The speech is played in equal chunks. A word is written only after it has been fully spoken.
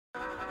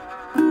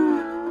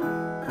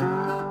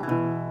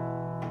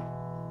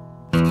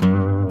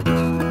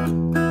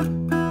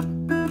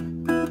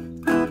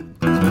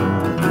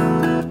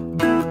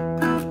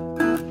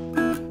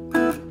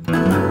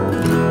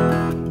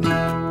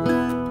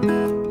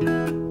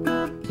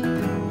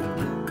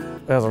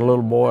As a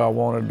little boy, I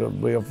wanted to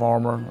be a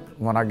farmer.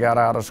 When I got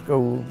out of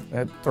school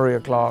at 3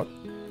 o'clock,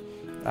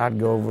 I'd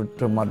go over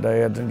to my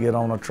dad's and get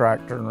on a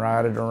tractor and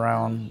ride it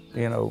around.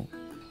 You know,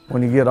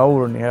 when you get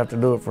older and you have to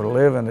do it for a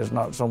living, it's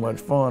not so much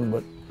fun,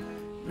 but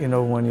you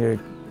know, when you're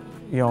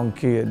a young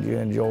kid, you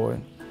enjoy it.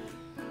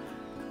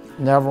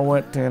 Never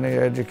went to any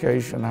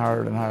education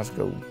higher than high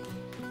school.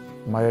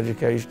 My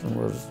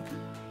education was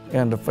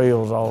in the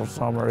fields all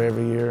summer,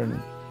 every year,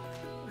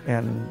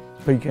 and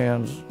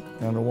pecans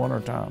in the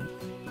wintertime.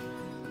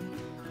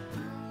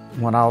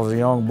 When I was a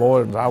young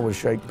boy, I would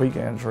shake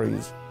pecan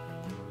trees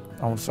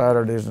on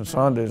Saturdays and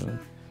Sundays. And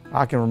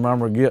I can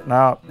remember getting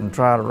out and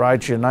trying to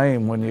write your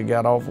name when you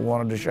got off of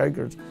one of the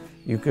shakers.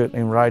 You couldn't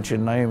even write your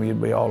name,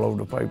 you'd be all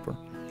over the paper.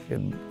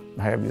 It'd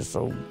have you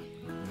so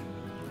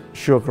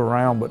shook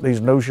around. But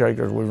these new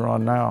shakers we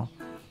run now,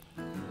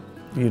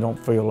 you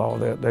don't feel all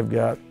that. They've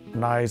got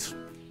nice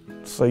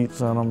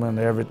seats in them and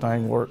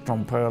everything works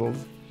on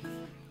pedals.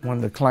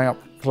 When the clamp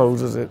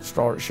closes, it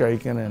starts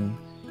shaking, and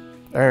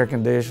air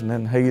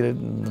conditioning, heated,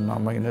 and I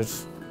mean,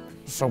 it's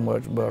so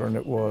much better than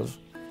it was.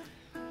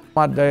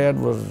 My dad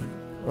was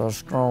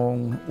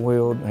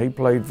strong-willed. He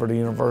played for the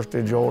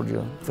University of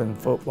Georgia in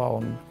football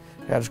and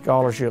had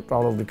scholarships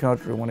all over the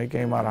country when he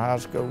came out of high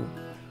school.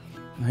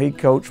 He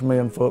coached me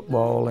in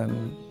football,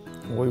 and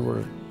we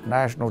were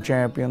national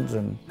champions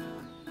and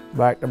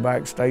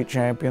back-to-back state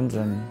champions,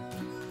 and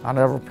I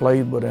never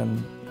played but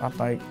in, I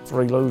think,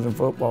 3 losing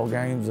football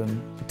games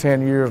in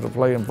 10 years of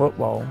playing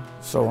football,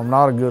 so I'm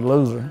not a good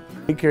loser.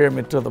 He carried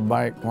me to the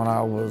bank when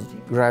I was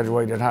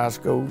graduated high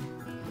school,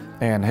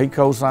 and he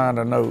co-signed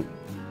a note,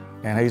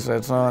 and he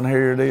said, "Son,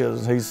 here it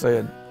is." He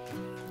said,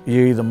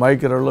 "You either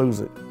make it or lose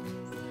it."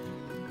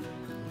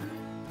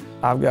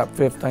 I've got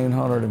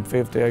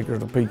 1,550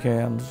 acres of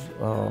pecans.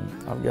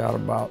 I've got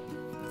about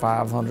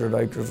 500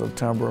 acres of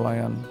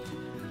timberland.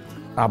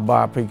 I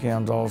buy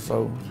pecans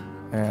also,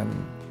 and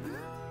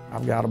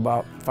I've got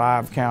about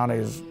 5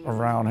 counties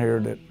around here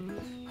that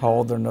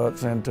hauled their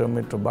nuts into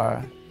me to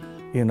buy.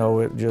 You know,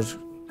 it just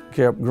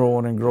kept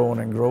growing and growing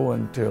and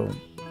growing till,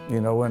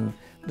 you know, and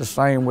the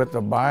same with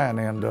the buying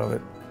end of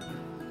it.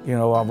 You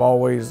know, I've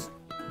always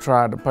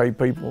tried to pay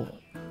people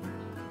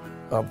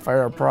a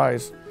fair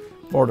price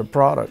for the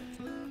product.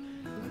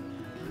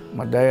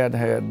 My dad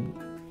had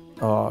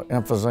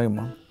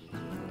emphysema.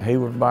 He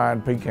was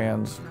buying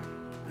pecans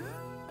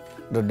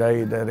the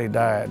day that he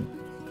died.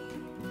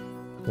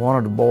 One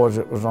of the boys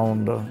that was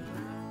on the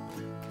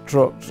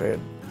truck said,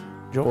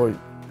 "Joey,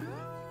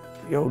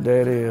 your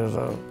daddy is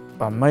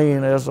a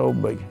mean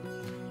SOB."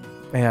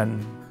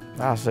 And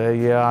I said,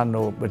 "Yeah, I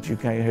know it, but you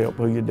can't help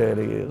who your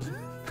daddy is."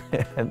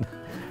 And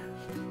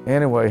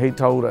anyway, he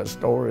told that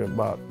story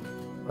about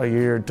a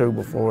year or 2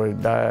 before he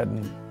died,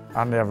 and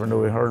I never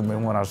knew he heard me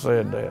when I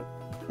said that.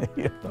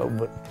 You know,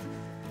 but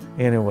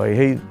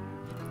anyway,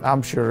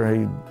 I'm sure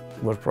he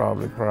was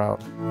probably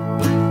proud.